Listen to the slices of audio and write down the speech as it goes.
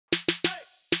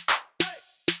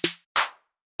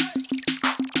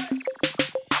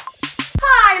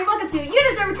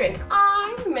Deserve a Drink.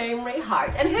 I'm Mamrie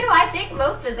Hart. And who do I think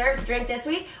most deserves a drink this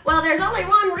week? Well, there's only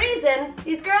one reason.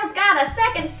 These girls got a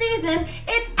second season.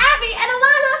 It's Abby and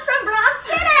Alana from Broad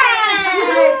City.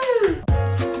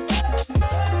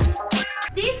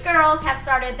 These girls have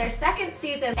started their second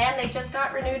season and they just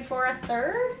got renewed for a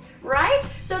third, right?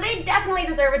 So they definitely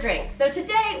deserve a drink. So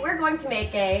today we're going to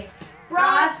make a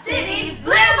Broad City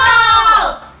Blue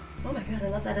Balls! Oh my god, I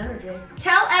love that energy.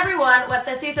 Tell everyone what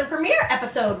the season premiere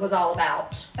episode was all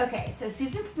about. Okay, so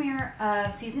season premiere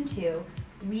of season 2,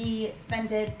 we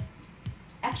spent it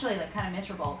actually like kind of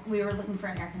miserable. We were looking for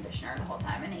an air conditioner the whole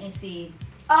time, an AC.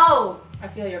 Oh, I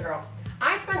feel you, girl.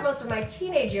 I spent most of my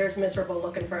teenage years miserable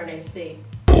looking for an AC.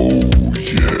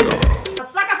 A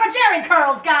sucker for Jerry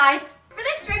curls, guys. For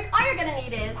this drink, all you're gonna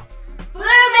need is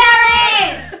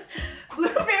blueberries,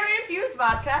 blueberry infused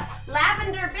vodka,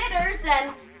 lavender bitters,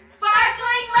 and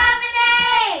sparkling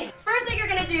lemonade! First thing you're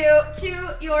gonna do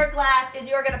to your glass is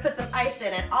you're gonna put some ice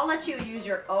in it. I'll let you use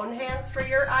your own hands for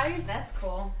your ice. That's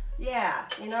cool. Yeah,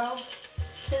 you know,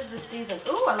 'tis the season.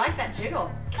 Ooh, I like that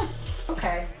jiggle.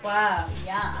 Okay. Wow,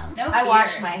 yum. No I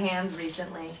washed fears. my hands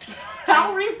recently.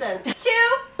 How recent?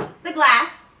 To the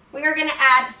glass, we are gonna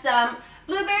add some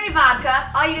blueberry vodka.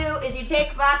 All you do is you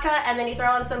take vodka and then you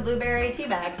throw in some blueberry tea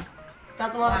bags.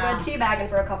 Doesn't love a good tea bagging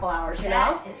for a couple hours, you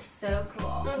know? That is so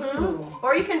cool.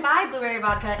 Or you can buy blueberry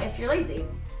vodka if you're lazy.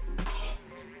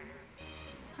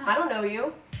 I don't know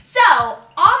you. So,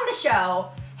 on the show,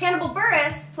 Hannibal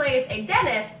Buress plays a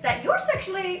dentist that you're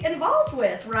sexually involved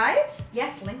with, right?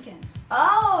 Yes, Lincoln.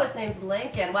 Oh, his name's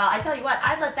Lincoln. Well, I tell you what,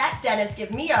 I'd let that dentist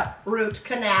give me a root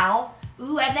canal.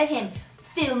 Ooh, I'd let him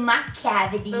fill my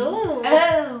cavity. Ooh.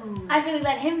 Oh. I'd really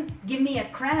let him give me a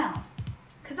crown,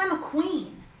 because I'm a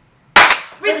queen.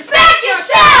 Respect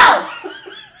yourselves!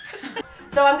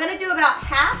 So I'm gonna do about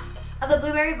half of the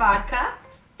blueberry vodka.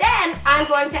 Then I'm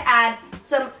going to add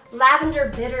some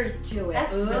lavender bitters to it.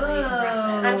 That's really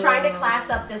impressive. I'm trying to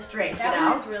class up this drink, That you know?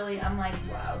 one is really, I'm like,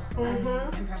 wow. I'm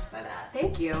impressed by that.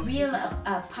 Thank you. Real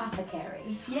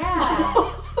apothecary. Yeah.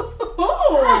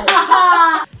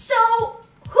 So,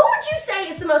 who would you say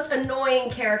is the most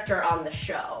annoying character on the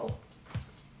show?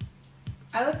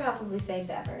 I would probably say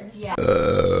Bever. Yeah.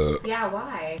 Yeah,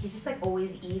 why? He's just like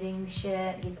always eating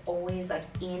shit. He's always like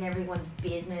in everyone's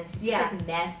business. He's Yeah. just like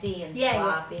messy and Yeah,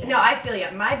 sloppy. no, I feel you.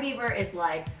 My beaver is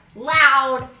like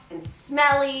loud and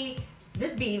smelly.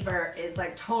 This beaver is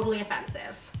like totally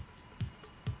offensive.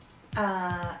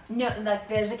 No, like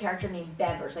there's a character named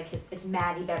Bevers. Like it's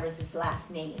Maddie Bevers' his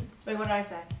last name. Wait, what did I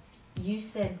say? You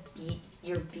said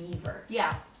you're Beaver.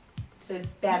 Yeah. So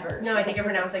Bevers. No, I think It's you're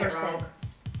a pronouncing it person. wrong.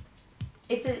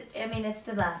 It's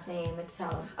the last name. It's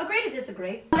how. Agree to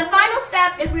disagree. The final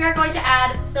step is we are going to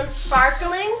add some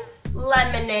sparkling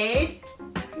lemonade.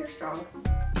 You're strong.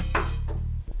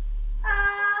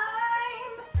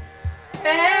 I'm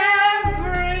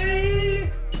every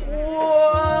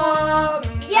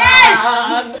woman.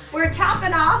 Yes! We're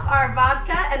topping off our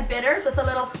vodka and bitters with a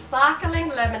little sparkling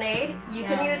lemonade. You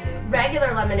can use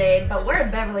regular lemonade, but we're in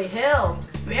Beverly Hills.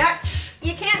 Yeah.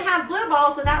 You can't have blue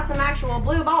balls without some actual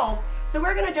blue balls. So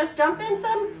we're gonna just dump in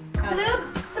some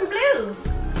blues.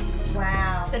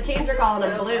 Wow. The teens are calling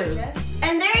them blues. Gorgeous.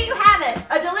 And there you have it,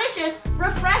 a delicious,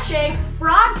 refreshing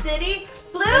Broad City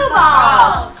Blue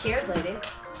Balls. Cheers, ladies.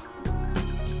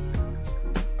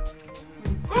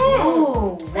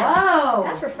 Ooh, whoa.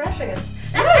 That's refreshing.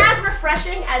 That's as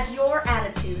refreshing as your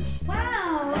attitudes.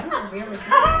 Wow. That was really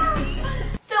good.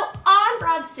 So on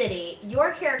Broad City,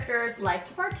 your characters like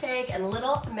to partake in a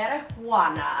little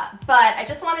marijuana, but I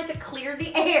just wanted to clear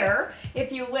the air,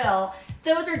 if you will.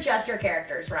 Those are just your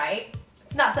characters, right?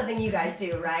 It's not something you guys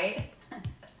do, right?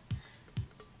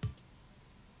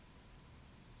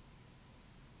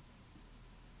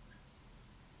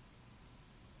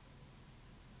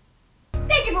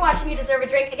 Thank you for watching You Deserve a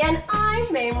Drink. Again, I'm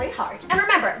Mamrie Hart. And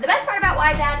remember, the best part about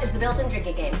Why Dad is the built-in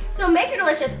drinking game. So make your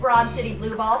delicious Broad City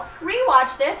Blue Balls,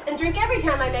 rewatch this, and drink every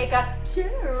time I make a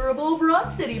terrible Broad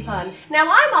City pun. Now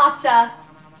I'm off to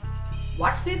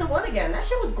watch season 1 again. That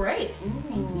shit was great.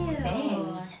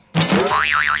 Thanks.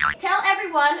 Tell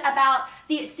everyone about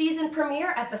the season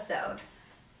premiere episode.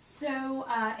 So,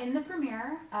 in the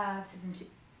premiere of season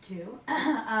 2,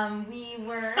 we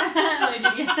were. I'm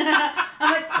like,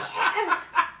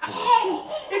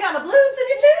 You got the blues in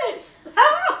your tubes.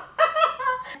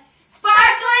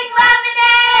 Sparkling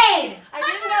lemonade! I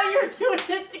didn't know you were doing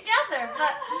it together,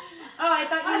 but oh, I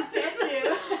thought you said to.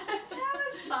 That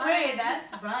was fun. Wait,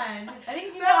 that's fun. I think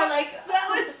people are like, that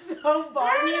was so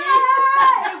Barney. it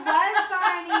was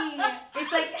Barney.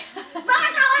 It's like it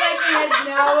has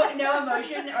no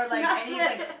emotion or like anything.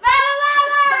 Like,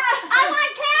 I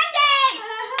want candy!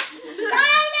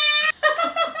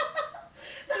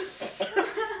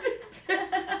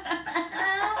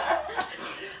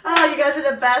 guys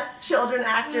are the best children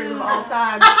actors of all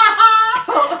time.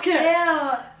 Okay.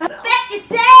 Ew. Respect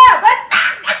yourself!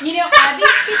 You know, Abby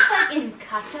speaks like in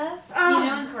katas. You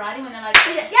know, in karate when they're like,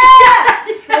 yeah!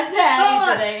 That's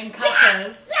Abby today, in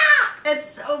katas. Yeah! It's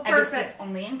so Abby perfect. speaks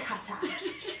only in kata.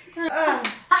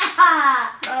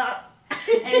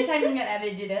 Anytime you can get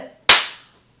Abby to do this,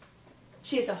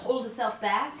 she has to hold herself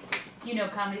back. You know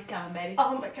comedy's coming, baby.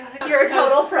 Oh my god, you're a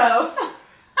total pro.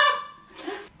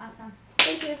 Awesome.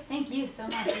 Thank you. Thank you so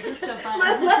much. This is so fun.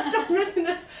 My left arm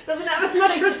doesn't have as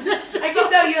much resistance. I can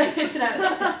tell you it's an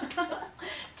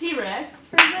T-Rex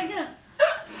for a second.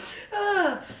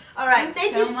 All right,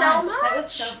 thank you so much. That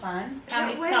was so fun.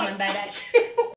 Comedy's coming, baby.